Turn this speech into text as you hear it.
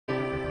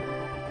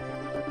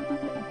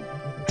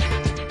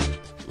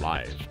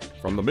Live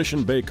from the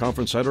Mission Bay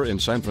Conference Center in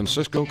San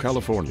Francisco,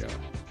 California,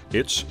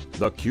 it's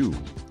theCUBE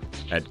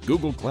at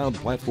Google Cloud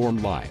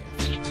Platform Live.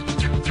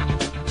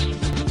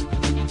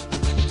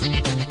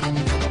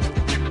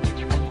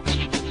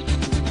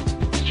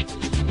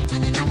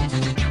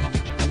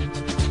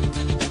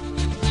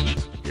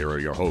 Here are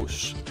your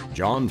hosts,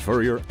 John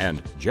Furrier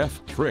and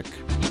Jeff Frick.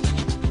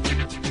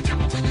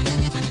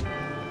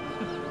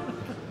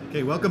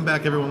 Okay, welcome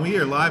back everyone. We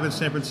are live in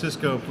San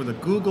Francisco for the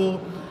Google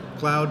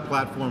Cloud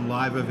Platform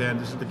Live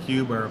event. This is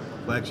theCUBE, our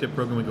flagship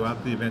program. We go out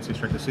to the events,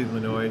 extract the signal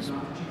and noise.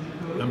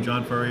 I'm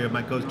John Furrier,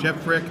 my co-host Jeff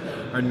Frick.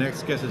 Our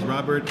next guest is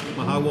Robert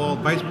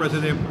Mahowald, Vice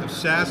President of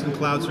SaaS and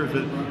Cloud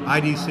Services at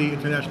IDC,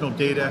 International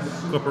Data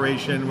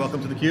Corporation.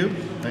 Welcome to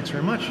theCUBE. Thanks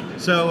very much.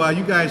 So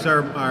you guys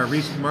are our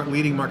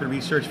leading market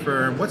research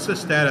firm. What's the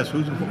status?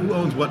 Who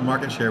owns what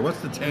market share?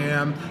 What's the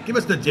TAM? Give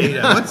us the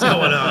data. What's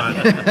going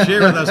on?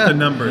 Share with us the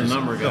numbers.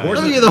 Let me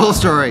give you the whole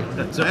story.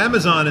 So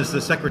Amazon is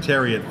the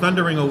secretariat,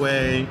 thundering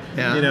away,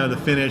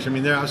 the finish. I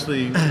mean, they're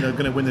obviously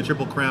going to win the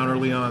Triple Crown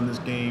early on in this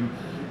game.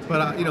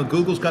 But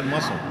Google's got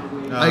muscle.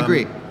 I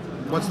agree.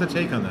 What's the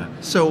take on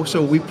that?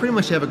 So we pretty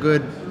much have a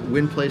good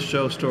win, play,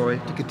 show story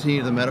to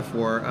continue the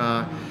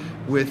metaphor.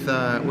 With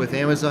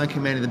Amazon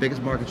commanding the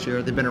biggest market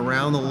share, they've been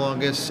around the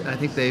longest. I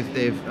think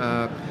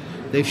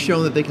they've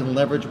shown that they can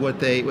leverage what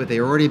they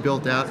already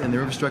built out in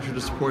their infrastructure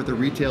to support the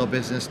retail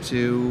business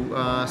to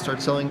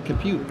start selling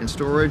compute and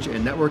storage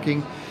and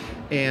networking.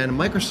 And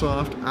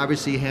Microsoft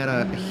obviously had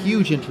a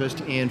huge interest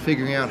in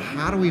figuring out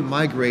how do we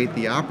migrate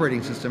the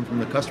operating system from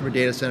the customer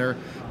data center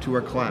to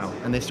our cloud.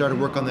 And they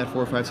started work on that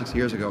 4, 5, 6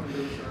 years ago.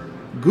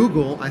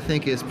 Google, I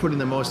think, is putting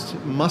the most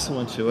muscle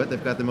into it.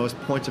 They've got the most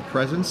points of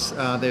presence.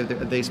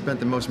 They spent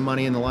the most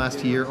money in the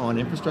last year on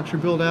infrastructure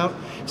build out.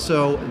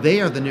 So they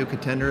are the new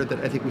contender that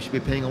I think we should be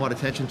paying a lot of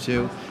attention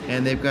to.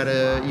 And they've got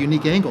a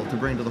unique angle to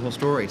bring to the whole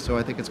story. So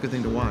I think it's a good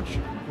thing to watch.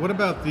 What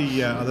about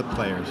the other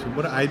players?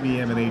 What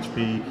IBM and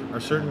HP are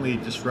certainly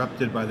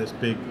disrupted by this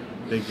big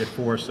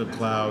force of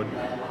cloud.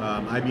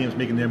 IBM's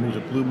making their moves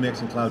with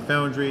Bluemix and Cloud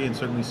Foundry, and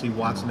certainly see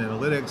Watson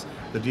Analytics.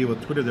 The deal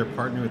with Twitter, they're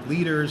partnering with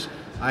leaders.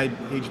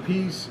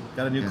 HP's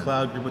got a new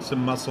cloud group with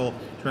some muscle,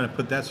 trying to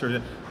put that sort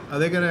of. Are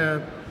they going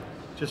to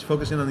just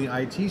focus in on the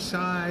IT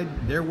side,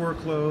 their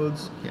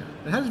workloads? Yeah.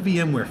 And how does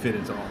VMware fit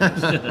into all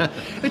this?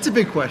 It's a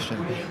big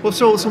question. Well,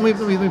 so we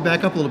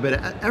back up a little bit.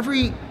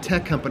 Every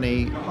tech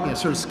company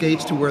sort of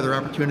skates to where their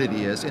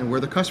opportunity is and where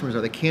their customers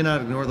are. They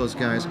cannot ignore those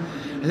guys.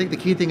 I think the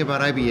key thing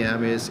about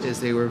IBM is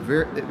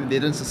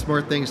they've done some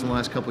smart things in the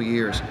last couple of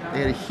years. They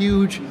had a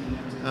huge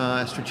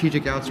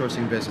strategic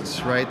outsourcing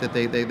business, right? That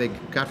they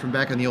got from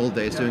back in the old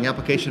days, doing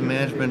application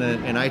management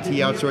and IT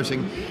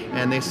outsourcing,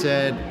 and they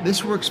said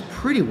this works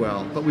pretty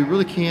well, but we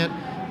really can't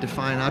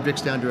define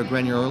objects down to a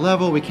granular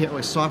level. We can't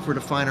really software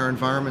define our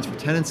environments for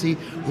tenancy.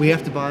 We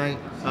have to buy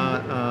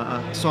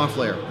a soft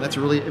layer. That's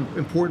a really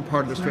important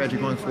part of the strategy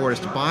going forward, is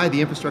to buy the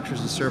infrastructure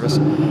as a service.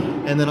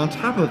 And then on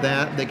top of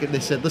that, they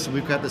said, listen,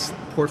 we've got this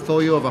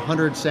portfolio of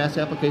 100 SaaS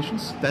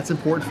applications. That's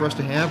important for us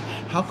to have.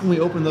 How can we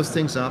open those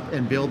things up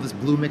and build this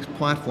Bluemix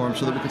platform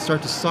so that we can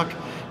start to suck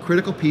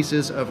critical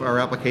pieces of our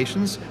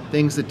applications,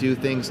 things that do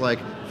things like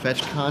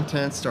fetch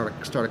content, start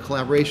a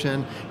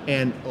collaboration,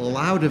 and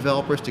allow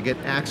developers to get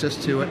access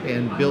to it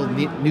and build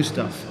new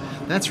stuff.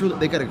 That's really,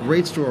 they got a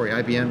great story,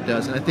 IBM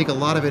does, and I think a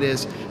lot of it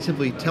is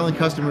simply telling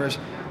customers,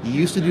 you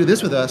used to do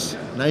this with us,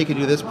 now you can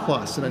do this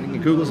plus. And I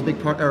think Google's a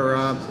big part, or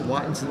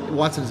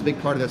Watson is a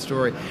big part of that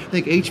story. I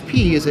think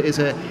HP is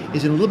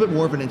in a little bit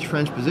more of an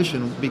entrenched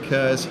position,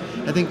 because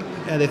I think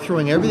they're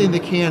throwing everything they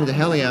can into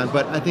Helion,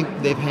 but I think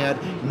they've had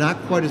not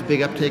quite as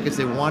big uptake as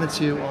they wanted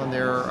to on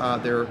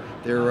their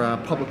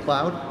public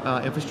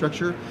cloud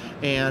infrastructure.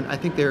 And I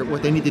think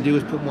what they need to do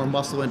is put more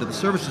muscle into the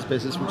services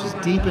business, which is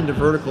deep into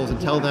verticals, and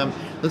tell them,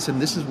 listen,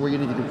 this is where you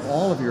need to do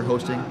all of your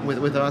hosting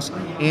with us,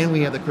 and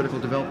we have the critical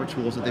developer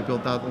tools that they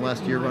built out the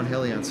last year around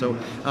Helion. So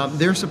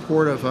their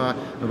support of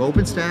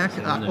OpenStack,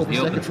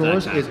 OpenStack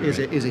controllers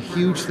is a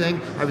huge thing.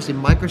 Obviously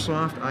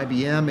Microsoft,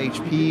 IBM,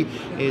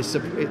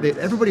 HP,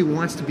 everybody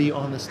wants to be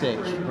on the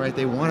stage, right?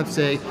 They want to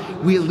say,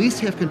 we at least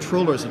have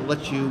controllers that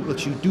let you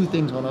do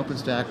things on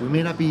OpenStack. We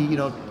may not be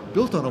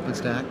built on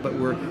OpenStack, but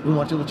we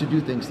want to let you do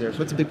things there.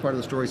 So it's a big part of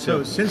the story too.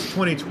 So since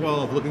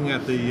 2012, looking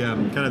at the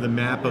kind of the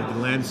map of the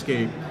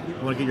landscape,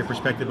 I want to get your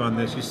perspective on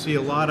this. You see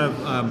a lot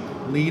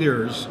of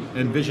leaders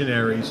and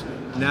visionaries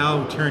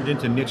now turned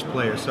into niche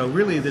players. So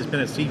really there's been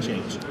a sea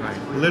change. Right.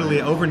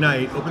 Literally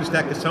overnight,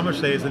 OpenStack, some will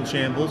say, is in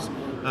shambles.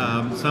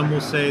 Some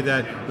will say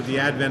that with the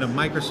advent of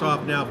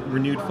Microsoft now,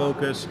 renewed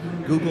focus,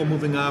 Google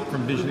moving up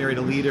from visionary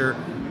to leader,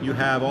 you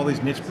have all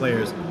these niche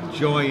players,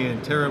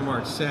 Joyan,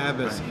 Terramark,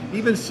 Savvis,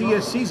 even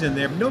CSC's in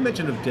there. No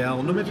mention of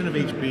Dell, no mention of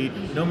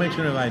HP, no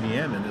mention of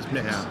IBM in this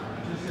mix.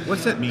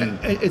 What's that mean?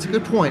 It's a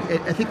good point.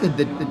 I think that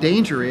the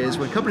danger is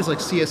when companies like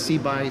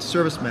CSC buy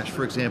Service Mesh,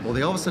 for example,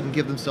 they all of a sudden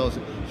give themselves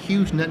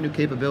huge net new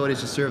capabilities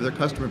to serve their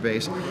customer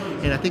base.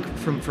 And I think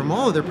from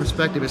all of their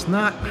perspective, it's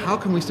not how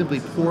can we simply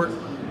port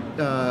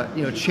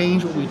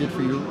change what we did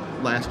for you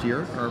last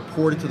year, or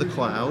port it to the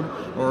cloud,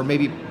 or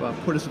maybe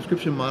put a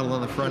subscription model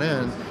on the front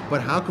end,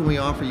 but how can we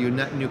offer you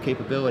net new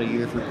capability,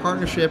 either through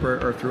partnership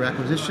or through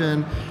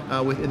acquisition,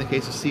 in the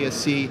case of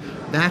CSC,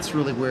 that's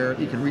really where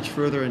you can reach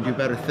further and do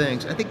better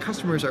things. I think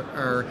customers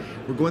we're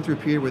going through a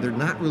period where they're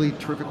not really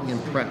terrifically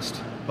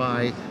impressed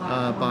by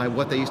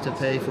what they used to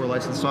pay for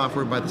licensed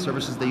software, by the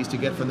services they used to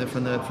get from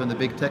the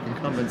big tech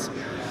incumbents,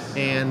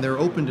 and they're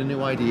open to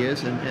new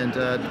ideas and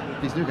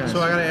these new guys.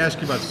 So I got to ask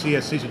you about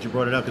CSC since you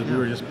brought it up, because we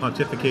were just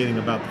pontificating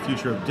about the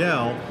future of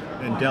Dell,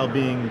 and Dell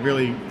being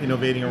really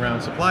innovating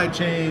around supply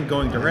chain,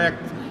 going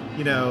direct,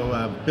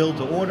 build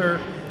to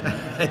order.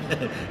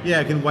 Yeah,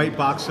 I can white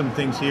box some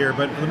things here,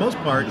 but for the most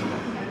part,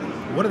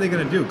 what are they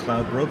going to do?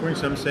 Cloud brokering?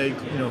 Some say,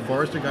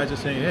 Forrester guys are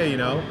saying, hey,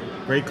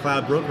 great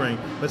cloud brokering.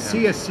 But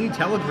CSC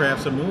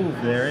telegraphs a move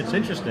there. It's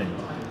interesting.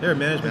 They're a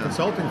management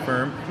consulting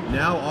firm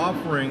now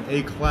offering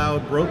a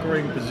cloud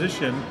brokering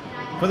position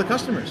for the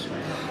customers.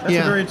 That's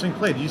a very interesting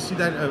play. Do you see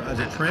that as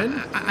a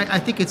trend? I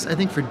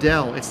think for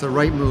Dell, it's the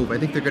right move. I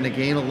think they're going to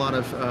gain a lot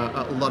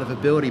of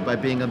ability by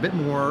being a bit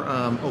more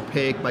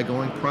opaque, by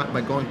going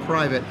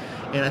private.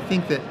 And I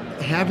think that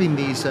having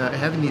these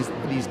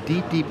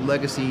deep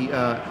legacy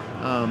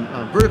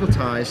vertical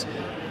ties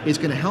is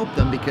going to help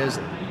them, because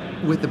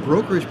with the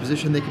brokerage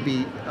position, they could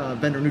be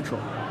vendor neutral,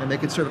 and they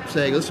could sort of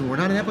say, listen, we're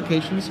not in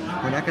applications,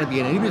 we're not going to be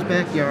in anybody's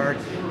backyard.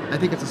 I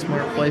think it's a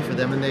smart play for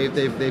them, and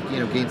they've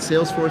gained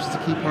Salesforce as a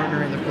key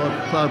partner in the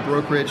cloud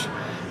brokerage.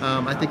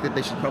 I think that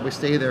they should probably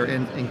stay there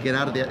and get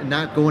out of and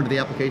not go into the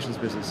applications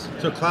business.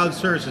 So cloud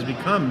services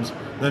becomes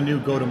the new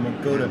go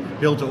to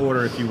build to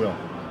order, if you will.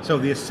 So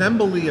the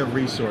assembly of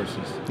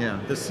resources,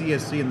 the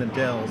CSC and the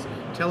Dells,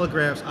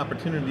 telegraphs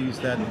opportunities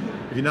that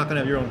if you're not going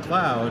to have your own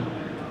cloud,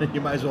 then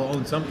you might as well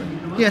own something.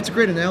 Yeah, it's a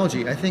great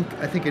analogy. I think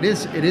it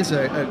is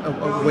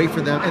a way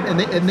for them,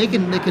 and they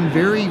can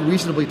very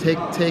reasonably take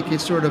a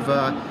sort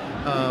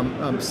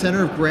of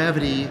center of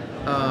gravity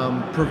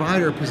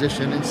provider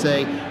position and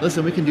say,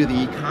 listen, we can do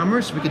the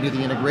e-commerce, we can do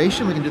the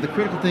integration, we can do the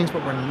critical things,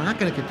 but we're not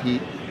going to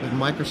compete with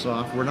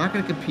Microsoft. We're not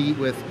going to compete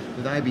with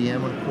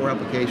IBM on core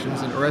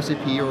applications, or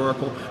SAP or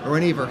Oracle or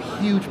any of our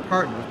huge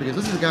partners, because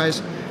this is the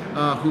guys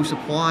who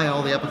supply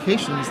all the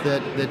applications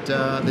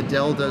that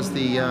Dell does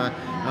the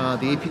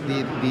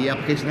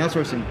application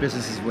outsourcing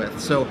businesses with.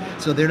 So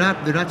they're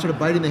not sort of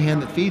biting the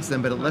hand that feeds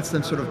them, but it lets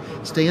them sort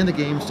of stay in the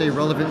game, stay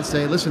relevant, and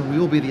say, listen, we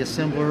will be the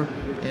assembler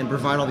and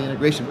provide all the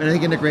integration. And I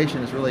think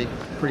integration is really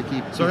pretty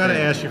key. So I got to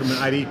ask you from an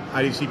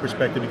IDC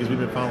perspective, because we've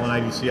been following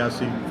IDC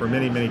obviously for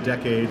many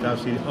decades.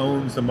 Obviously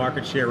owns the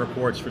market share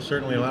reports for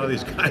certainly a lot of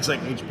these guys like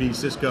HP,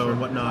 Cisco, and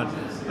whatnot.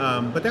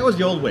 But that was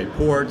the old way: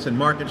 ports and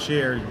market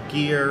share,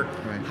 gear.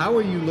 Right. How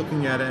are you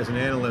looking at it as an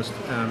analyst,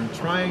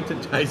 trying to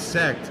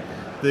dissect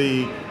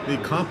the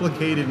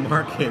complicated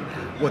market,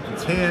 what the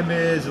TAM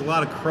is, a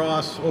lot of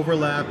cross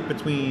overlap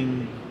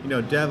between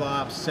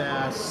DevOps,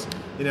 SaaS,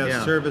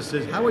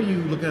 services? How are you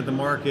looking at the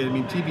market? I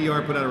mean,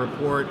 TBR put out a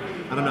report.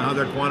 I don't know how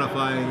they're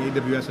quantifying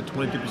AWS at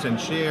 22%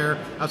 share.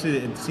 Obviously,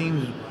 it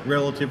seems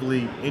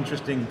relatively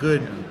interesting,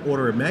 good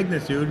order of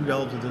magnitude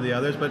relative to the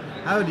others. But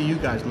how do you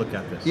guys look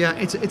at this? Yeah,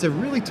 it's a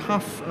really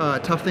tough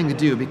thing to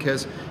do,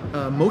 because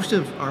most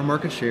of our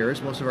market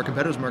shares, most of our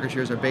competitors' market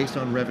shares are based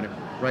on revenue,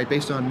 right?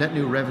 Based on net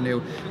new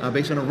revenue,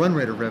 based on a run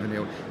rate of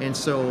revenue, and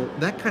so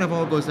that kind of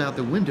all goes out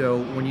the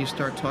window when you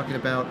start talking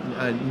about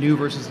new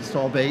versus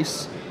install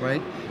base,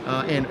 right?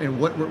 And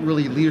what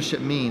really leadership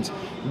means.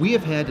 We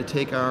have had to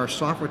take our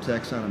software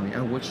taxonomy,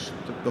 on which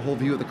the whole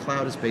view of the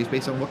cloud is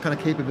based on what kind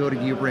of capability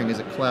do you bring? Is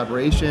it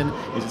collaboration?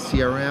 Is it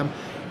CRM?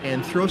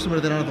 And throw some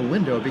of that out of the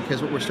window,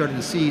 because what we're starting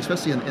to see,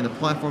 especially in the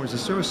platform as a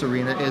service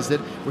arena, is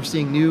that we're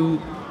seeing new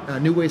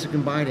ways of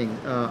combining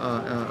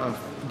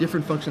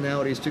different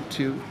functionalities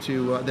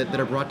that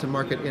are brought to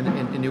market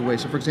in new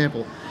ways. So, for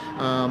example,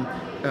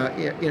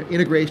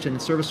 integration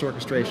and service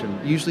orchestration.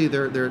 Usually,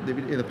 they're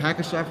in the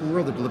packaged software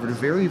world. They're delivered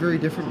very, very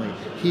differently.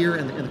 Here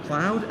in the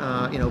cloud,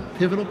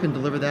 Pivotal can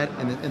deliver that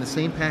in the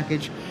same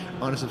package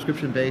on a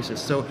subscription basis.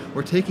 So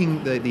we're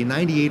taking the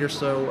 98 or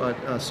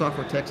so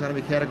software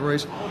taxonomy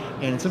categories,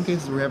 and in some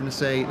cases we're having to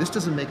say, this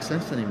doesn't make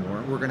sense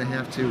anymore. We're going to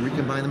have to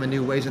recombine them in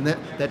new ways, and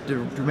that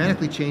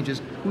dramatically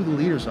changes who the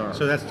leaders are.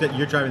 So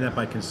you're driving that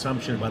by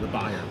consumption, by the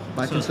buyer.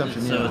 By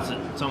consumption, so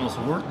yeah. It's almost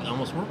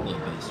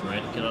workload based,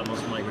 right? It can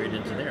almost migrate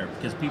into there,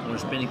 because people are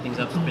spinning things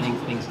up, spinning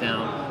things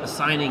down,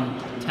 assigning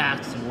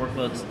tasks and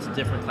workloads to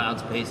different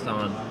clouds based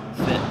on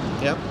fit.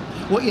 Yep.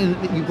 Well,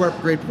 you brought up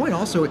a great point.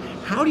 Also,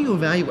 how do you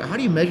evaluate? How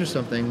do you measure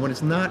something when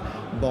it's not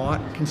bought,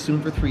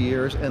 consumed for 3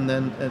 years, and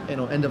then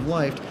end of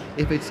life?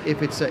 If the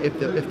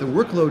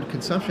workload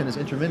consumption is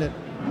intermittent,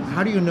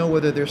 how do you know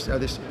whether are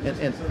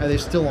they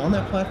still on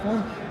that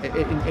platform?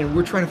 And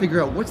we're trying to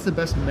figure out what's the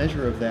best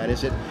measure of that.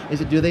 Is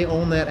it do they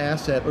own that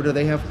asset, or do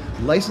they have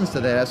license to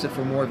that asset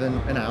for more than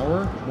an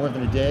hour, more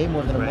than a day,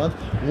 more than a month?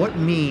 What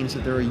means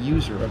that they're a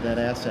user of that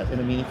asset in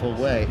a meaningful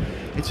way?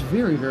 It's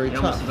very, very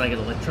tough. Almost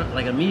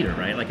like a meter,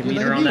 right? Like a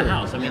meter on the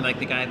house. I mean, like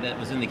the guy that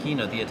was in the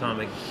keynote, the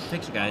atomic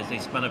fixer guys, they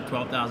spun up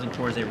 12,000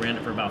 cores, they ran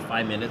it for about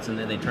 5 minutes, and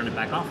then they turned it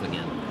back off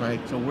again. Right.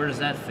 So where does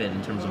that fit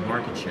in terms of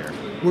market share?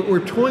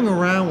 We're toying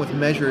around with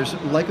measures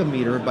like a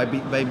meter by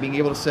being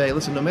able to say,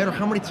 listen, no matter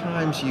how many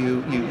times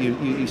you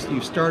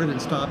started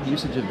and stopped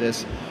usage of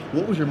this,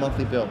 what was your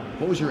monthly bill?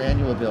 What was your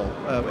annual bill?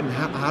 And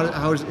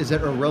how is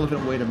that a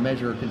relevant way to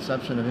measure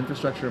consumption of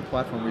infrastructure and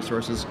platform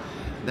resources?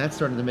 That's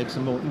starting to make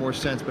some more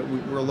sense, but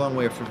we're a long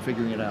way from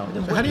figuring it out.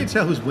 So how do you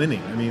tell who's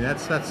winning? I mean,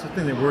 that's the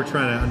thing that we're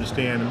trying to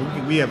understand.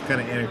 And we have kind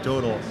of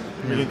anecdotal,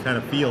 we can kind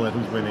of feel it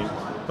who's winning.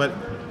 But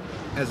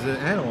as an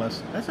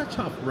analyst, that's a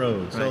tough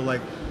road. So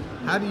like,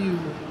 how do you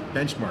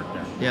benchmark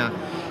that? Yeah.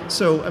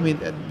 So I mean,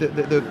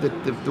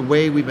 the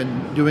way we've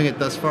been doing it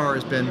thus far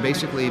has been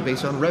basically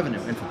based on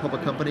revenue, and for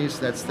public companies,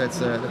 that's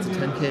a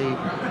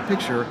 10K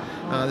picture.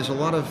 There's a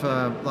lot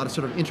of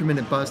sort of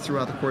intermittent buzz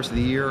throughout the course of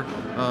the year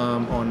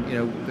on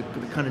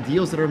the kind of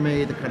deals that are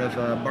made, the kind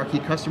of marquee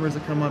customers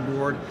that come on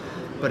board.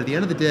 But at the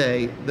end of the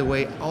day, the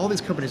way all these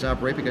companies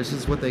operate, because this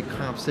is what they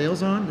comp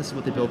sales on, this is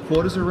what they build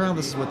quotas around,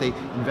 this is what they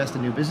invest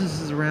in new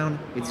businesses around,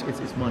 it's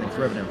money, it's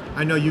revenue.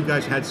 I know you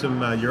guys had some,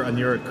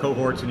 your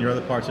cohorts and your other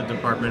parts of the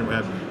department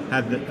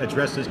have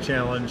addressed this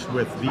challenge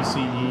with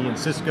VCE and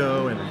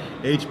Cisco and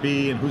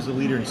HB and who's the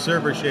leader in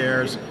server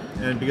shares.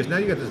 And because now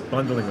you got this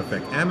bundling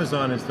effect.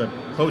 Amazon is the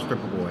poster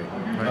boy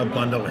of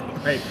bundling,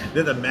 right?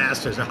 They're the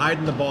masters. They're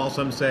hiding the ball,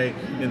 some say,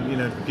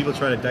 and people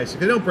try to dice it.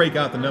 They don't break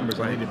out the numbers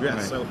on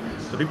AWS.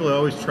 So people are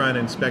always trying to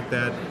inspect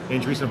that.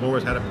 Andreessen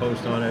Horowitz had a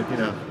post on it,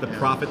 the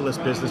profitless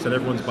business that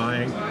everyone's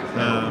buying.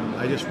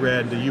 I just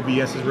read the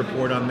UBS's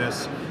report on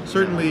this.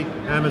 Certainly,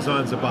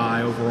 Amazon's a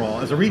buy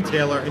overall, as a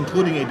retailer,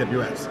 including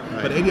AWS.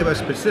 Right. But AWS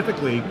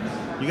specifically,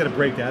 you got to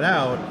break that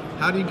out.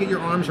 How do you get your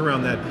arms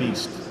around that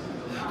beast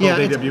called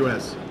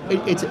AWS?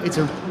 It's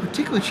a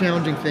particularly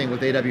challenging thing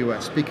with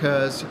AWS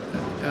because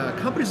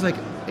companies like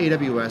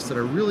AWS that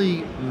are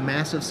really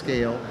massive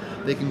scale,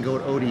 they can go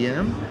to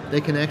ODM.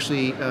 They can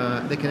actually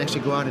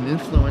go out and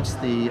influence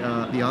the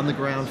on the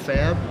ground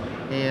fab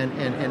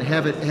and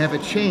have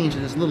it change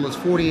in as little as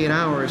 48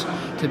 hours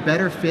to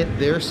better fit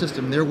their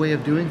system, their way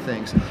of doing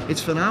things.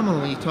 It's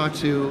phenomenal when you talk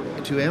to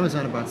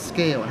Amazon about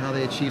scale and how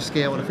they achieve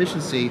scale and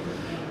efficiency.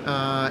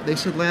 They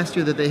said last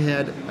year that they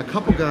had a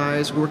couple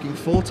guys working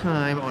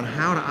full-time on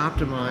how to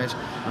optimize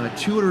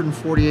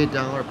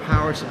 $248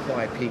 power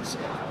supply piece,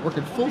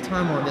 working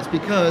full-time on this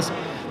because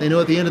they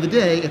know at the end of the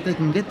day, if they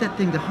can get that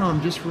thing to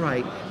hum just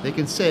right, they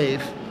can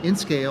save in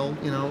scale,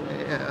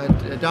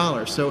 a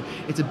dollar. So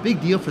it's a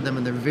big deal for them,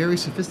 and they're very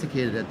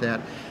sophisticated at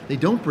that. They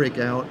don't break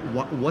out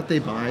what they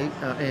buy,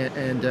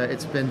 and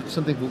it's been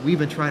something that we've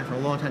been trying for a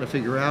long time to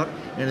figure out.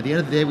 And at the end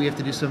of the day, we have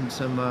to do some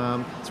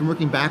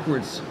working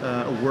backwards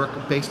work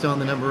based on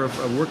the number of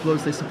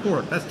workloads they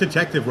support. That's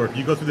detective work.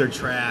 You go through their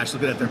trash,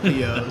 looking at their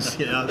POs.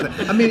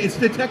 I mean, it's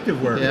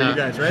detective work for you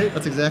guys, right?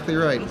 That's exactly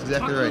right.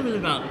 Talk a little bit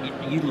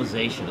about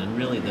utilization and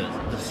really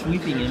the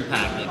sweeping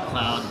impact that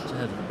cloud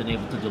has been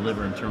able to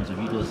deliver in terms of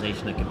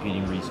utilization of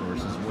computing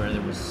resources, where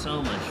there was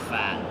so much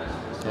fat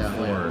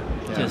before,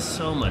 just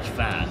so much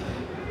fat.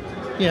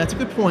 Yeah, it's a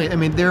good point. I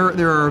mean, there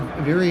are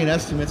varying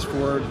estimates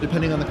for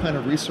depending on the kind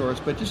of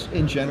resource, but just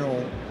in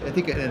general, I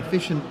think an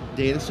efficient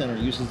data center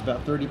uses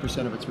about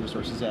 30% of its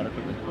resources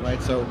adequately,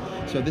 right? So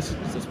this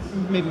is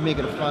maybe make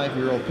it a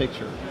 5-year-old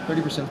picture.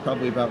 30% is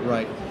probably about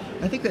right.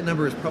 I think that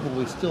number is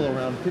probably still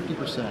around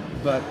 50%.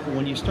 But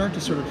when you start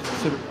to sort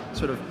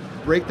of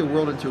break the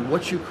world into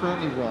what you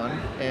currently run,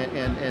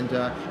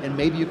 and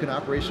maybe you can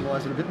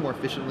operationalize it a bit more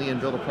efficiently and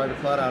build a private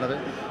cloud out of it,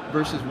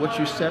 versus what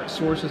you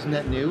source as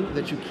net new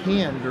that you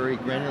can very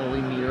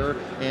granularly meter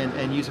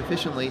and use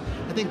efficiently,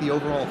 I think the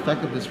overall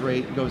effectiveness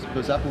rate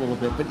goes up a little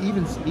bit. But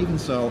even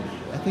so,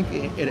 I think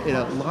in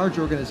a large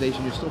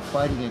organization, you're still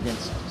fighting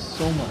against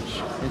so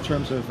much in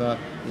terms of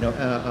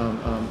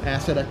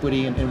asset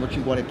equity and what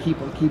you want to keep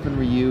and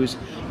reuse,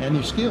 and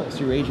your skills,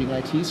 your aging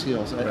IT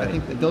skills. I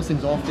think that those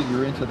things all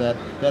figure into that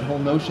whole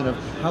notion of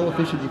how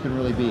efficient you can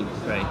really be.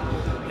 Right.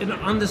 And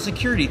on the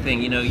security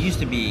thing, it used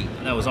to be,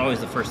 that was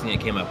always the first thing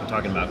that came up when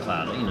talking about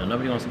cloud.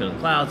 Nobody wants to go to the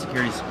cloud.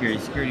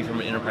 Security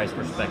from an enterprise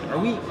perspective.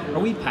 Are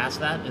we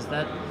past that? Is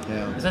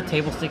that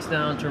table stakes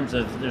now in terms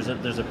of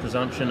there's a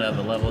presumption of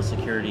a level of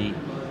security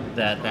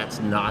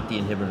that's not the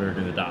inhibitor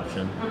to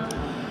adoption?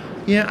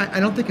 Yeah, I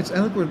don't think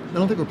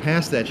we're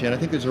past that yet. I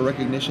think there's a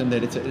recognition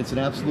that it's an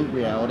absolute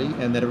reality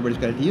and that everybody's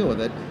got to deal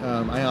with it.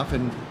 I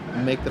often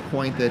make the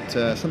point that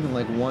something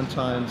like 1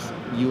 times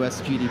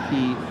U.S.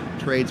 GDP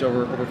trades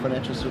over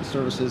financial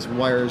services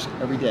wires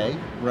every day,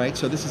 right?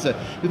 So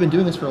we've been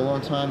doing this for a long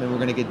time, and we're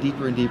going to get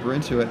deeper and deeper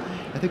into it.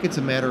 I think it's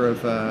a matter of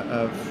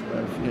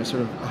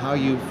sort of how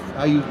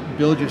you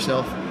build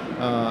yourself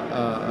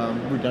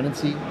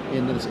redundancy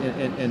into this,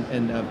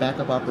 and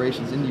backup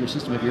operations into your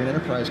system if you're an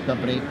enterprise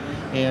company,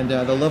 and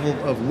the level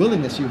of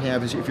willingness you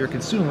have is if you're a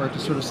consumer to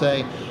sort of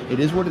say, it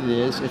is what it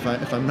is.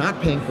 If I'm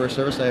not paying for a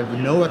service, I have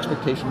no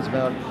expectations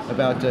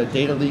about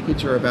data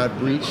leakage or about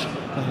breach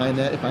behind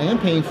that. If I am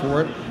paying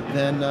for it,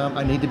 then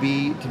I need to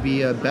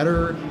be a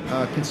better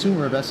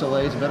consumer of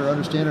SLAs, a better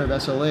understander of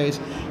SLAs,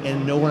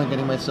 and know what I'm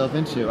getting myself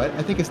into.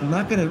 I think it's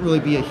not going to really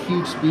be a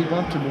huge speed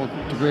bump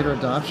to greater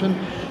adoption,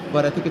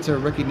 but I think it's a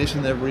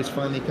recognition that everybody's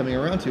finally coming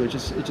around to. It's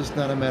just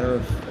not a matter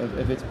of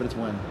if it's, but it's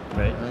when.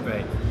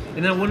 Right.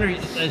 And I wonder,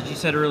 as you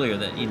said earlier,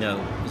 that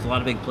there's a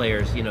lot of big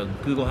players.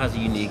 Google has a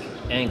unique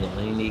angle,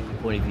 a unique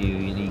point of view, a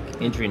unique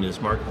entry into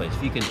this marketplace.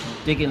 If you can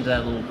dig into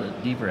that a little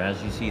bit deeper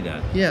as you see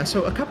that. Yeah.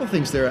 So a couple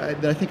things there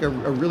that I think are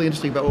really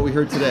interesting about what we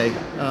heard today.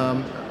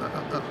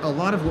 A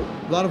lot of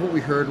what we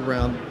heard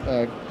around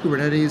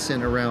Kubernetes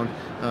and around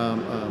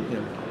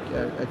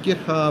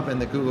GitHub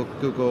and the Google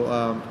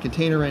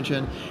Container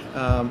Engine.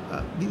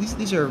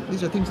 These are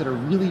things that are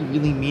really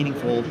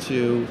meaningful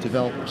to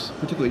developers,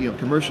 particularly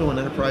commercial and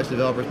enterprise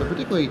developers, but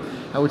particularly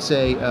I would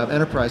say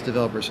enterprise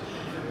developers.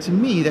 To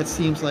me, that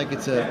seems like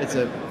it's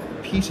a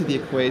piece of the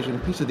equation, a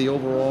piece of the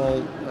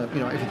overall. If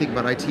you think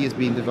about IT as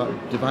being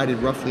divided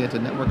roughly into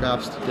network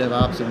ops,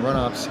 DevOps, and run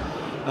ops,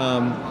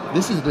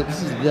 this is the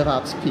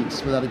DevOps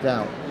piece without a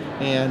doubt,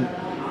 and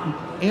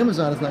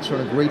Amazon has not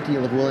shown a great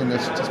deal of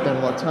willingness to spend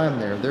a lot of time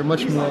there. They're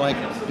much more like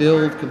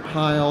build,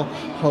 compile,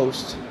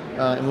 host,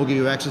 and we'll give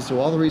you access to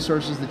all the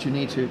resources that you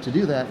need to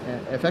do that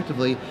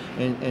effectively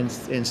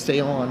and stay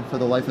on for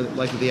the life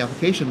of the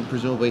application,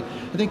 presumably.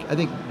 I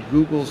think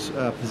Google's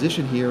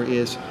position here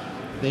is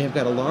they have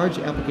got a large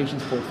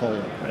applications portfolio.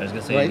 Right, I was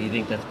going to say, right? Do you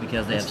think that's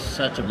because they have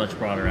such a much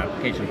broader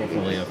application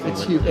portfolio?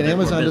 It's huge, and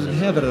Amazon doesn't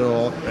have it at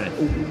all. Right.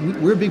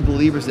 We're big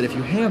believers that if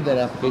you have that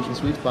application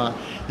sweet spot,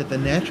 that the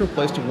natural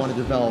place to want to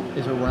develop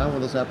is around where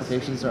those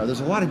applications are.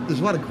 There's a lot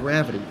of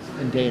gravity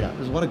in data.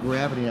 There's a lot of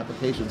gravity in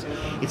applications.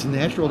 It's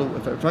natural to,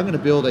 if I'm going to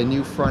build a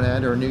new front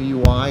end or a new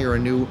UI or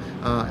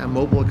a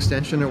mobile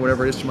extension or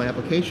whatever it is to my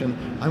application,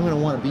 I'm going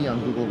to want to be on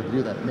Google to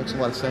do that. It makes a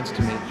lot of sense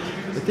to me.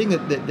 The thing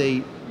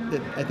that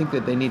I think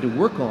that they need to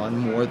work on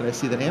more, that I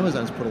see that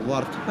Amazon's put a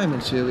lot of time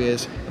into,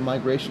 is the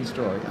migration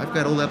story. I've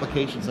got old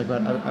applications,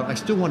 I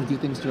still want to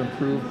do things to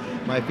improve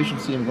my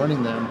efficiency in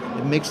running them.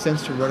 It makes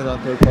sense to run it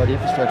on third-party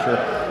infrastructure.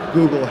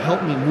 Google,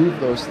 help me move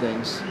those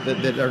things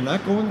that are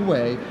not going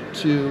away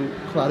to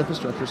cloud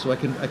infrastructure, so I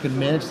can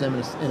manage them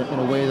in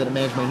a way that I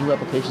manage my new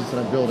applications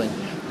that I'm building.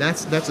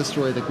 That's a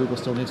story that Google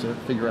still needs to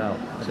figure out.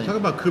 So talk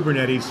about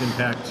Kubernetes'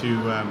 impact to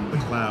the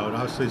cloud.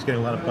 Obviously, it's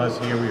getting a lot of buzz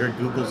here. We heard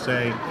Google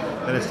say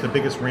that it's the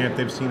biggest ramp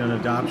they've seen on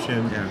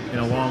adoption in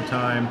a long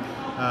time.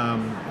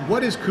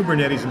 What is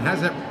Kubernetes, and how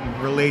does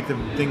that relate to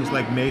things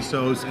like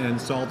Mesos and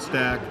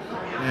SaltStack?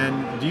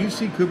 And do you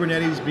see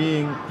Kubernetes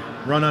being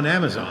run on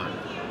Amazon?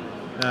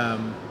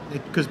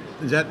 Because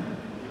is that?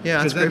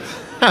 Yeah,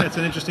 that's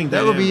an interesting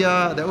dynamic.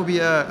 That would be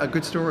a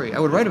good story. I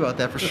would write about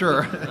that for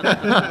sure.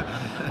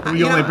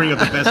 We only bring up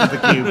the best of the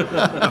cube,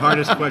 the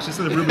hardest question. This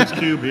is the Rubik's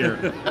Cube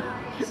here.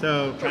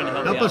 So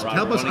help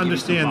us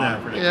understand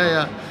that.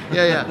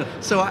 Yeah.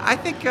 So I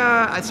think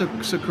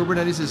so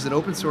Kubernetes is an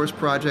open source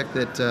project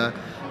that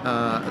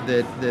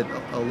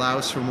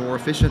allows for more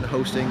efficient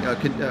hosting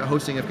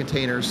of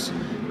containers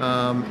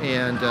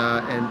and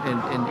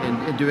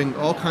doing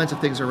all kinds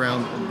of things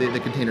around the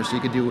containers. So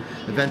you can do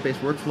event-based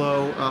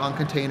workflow on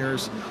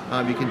containers.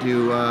 You can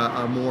do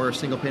more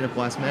single pane of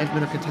glass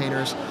management of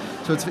containers.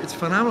 So it's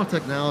phenomenal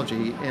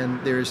technology,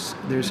 and there's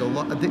a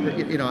lot. I think,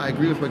 I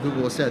agree with what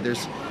Google has said.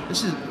 This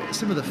is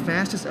some of the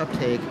fastest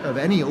uptake of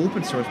any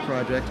open source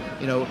project.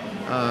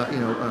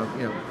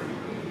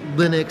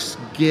 Linux,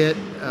 Git,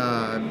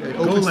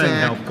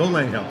 OpenStack.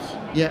 Golang helps.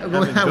 Yeah,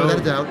 without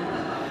a doubt.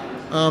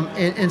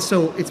 And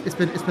so it's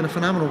been a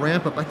phenomenal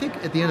ramp up. I think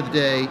at the end of the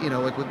day,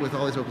 with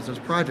all these open source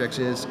projects,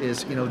 is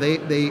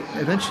they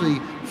eventually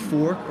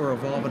fork or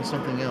evolve into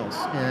something else.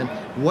 And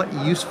what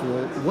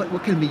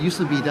can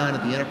usefully be done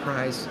at the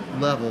enterprise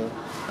level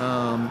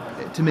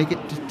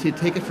to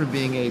take it from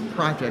being a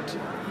project,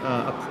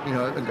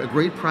 a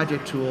great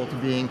project tool, to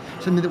being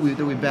something that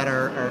we bet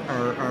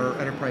our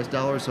enterprise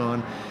dollars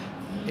on.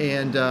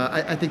 And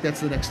I think that's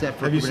the next step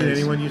for Kubernetes. Have you seen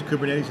anyone use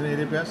Kubernetes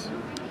in AWS?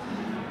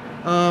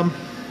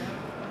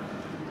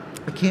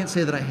 I can't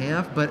say that I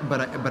have, but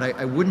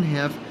I wouldn't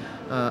have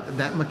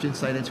that much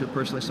insight into it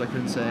personally, so I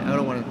couldn't say. I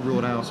don't want to rule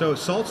it out. So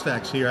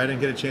SaltStack's here. I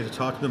didn't get a chance to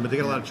talk to them, but they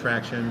get a lot of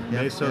traction.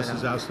 Mesos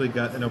has obviously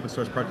got an open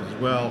source project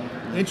as well.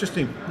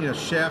 Interesting.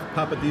 Chef,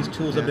 Puppet, these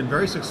tools have been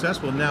very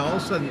successful. Now all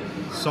of a sudden,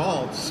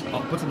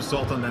 I'll put some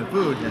salt on that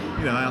food.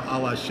 A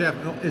la Chef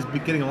is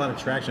getting a lot of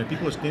traction.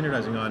 People are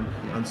standardizing on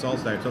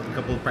SaltStack. I talked to a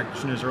couple of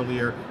practitioners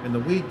earlier in the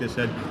week that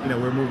said,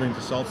 we're moving to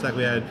SaltStack.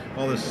 We had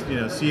all this,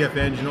 CF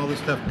engine, all this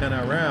stuff kind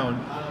of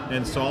around,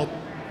 and Salt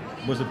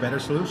was a better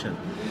solution.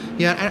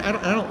 Yeah,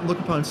 I don't look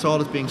upon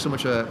Salt as being so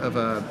much of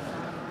a.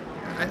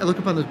 I look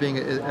upon it as being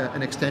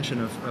an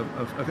extension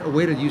of a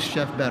way to use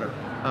Chef better.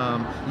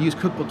 use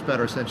cookbooks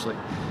better, essentially.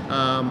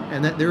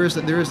 And that there is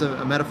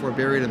a metaphor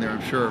buried in there,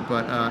 I'm sure.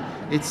 But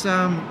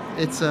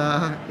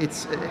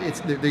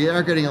they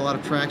are getting a lot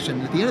of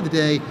traction. At the end of the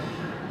day,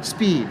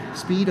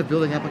 speed of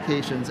building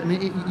applications. I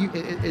mean,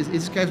 as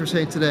these guys were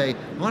saying today,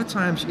 a lot of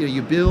times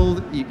you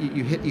build,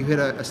 you hit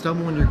a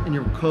stumble in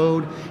your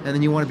code, and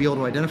then you want to be able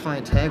to identify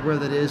and tag where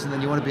that is, and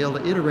then you want to be able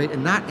to iterate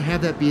and not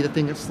have that be the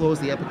thing that slows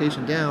the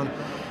application down.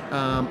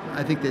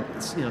 I think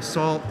that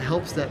Salt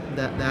helps that,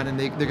 and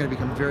they're going to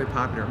become very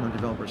popular among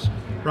developers.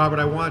 Robert,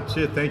 I want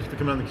to thank you for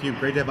coming on theCUBE.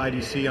 Great to have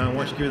IDC on. I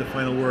want you to give me the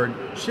final word.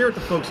 Share with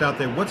the folks out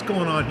there what's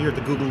going on here at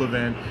the Google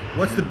event.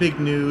 What's the big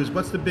news?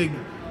 What's the big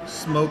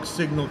smoke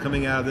signal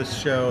coming out of this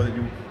show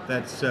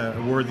that's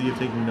worthy of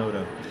taking note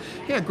of?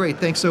 Yeah, great,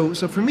 thanks. So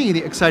for me,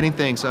 the exciting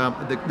things,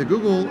 the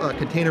Google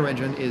container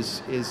engine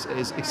is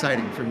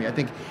exciting for me. I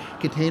think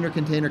container.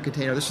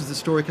 This is the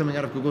story coming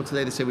out of Google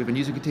today. They say we've been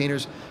using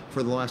containers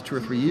for the last 2 or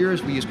 3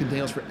 years. We use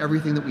containers for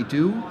everything that we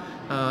do.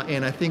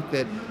 And I think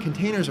that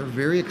containers are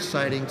very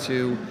exciting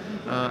to,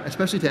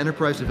 especially to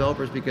enterprise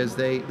developers, because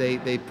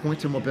they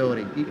point to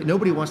mobility.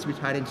 Nobody wants to be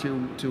tied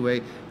into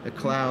a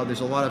cloud.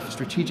 There's a lot of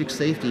strategic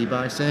safety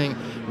by saying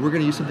we're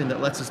going to use something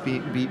that lets us be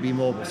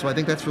mobile. So I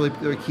think that's really,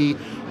 really key.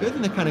 The other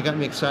thing that kind of got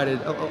me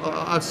excited,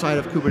 outside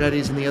of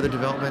Kubernetes and the other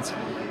developments,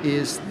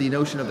 is the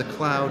notion of the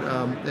cloud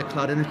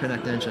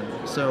interconnect engine.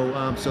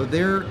 So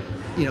they're,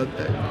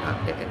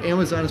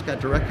 Amazon has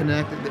got Direct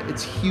Connect.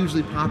 It's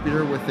hugely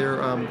popular with their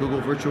Google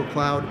Virtual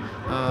Cloud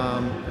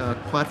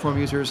platform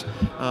users.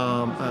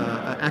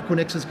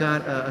 Equinix has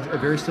got a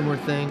very similar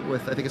thing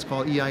with, I think it's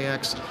called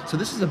EIX. So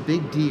this is a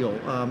big deal.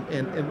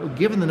 And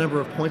given the number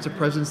of points of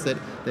presence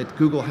that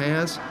Google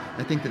has,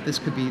 I think that this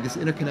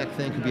interconnect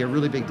thing could be a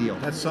really big deal.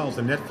 That solves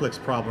the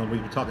Netflix problem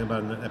we've been talking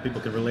about that people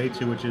can relate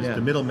to, which is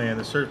the middleman,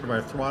 the service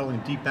provider throttling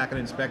deep packet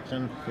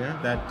inspection. Yeah.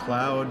 That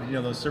cloud,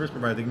 those service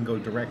providers, they can go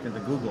direct into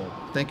Google.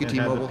 Thank you,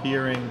 T-Mobile.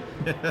 Peering.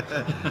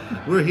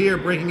 We're here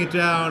breaking it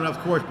down, of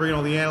course, bringing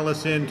all the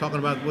analysts in, talking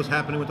about what's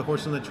happening with the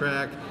horse on the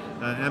track.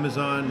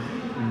 Amazon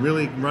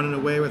really running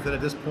away with it at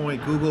this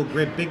point. Google,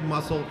 great big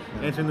muscle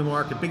entering the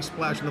market, big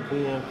splash in the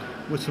pool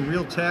with some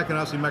real tech, and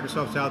obviously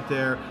Microsoft's out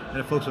there,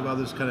 and folks of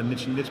others kind of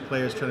niche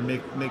players trying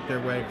to make their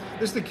way.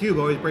 This is theCUBE,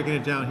 always breaking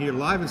it down here,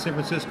 live in San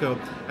Francisco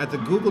at the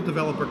Google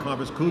Developer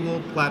Conference,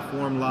 Google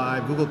Platform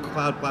Live, Google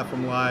Cloud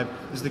Platform Live.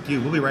 This is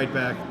theCUBE. We'll be right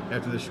back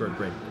after this short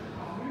break.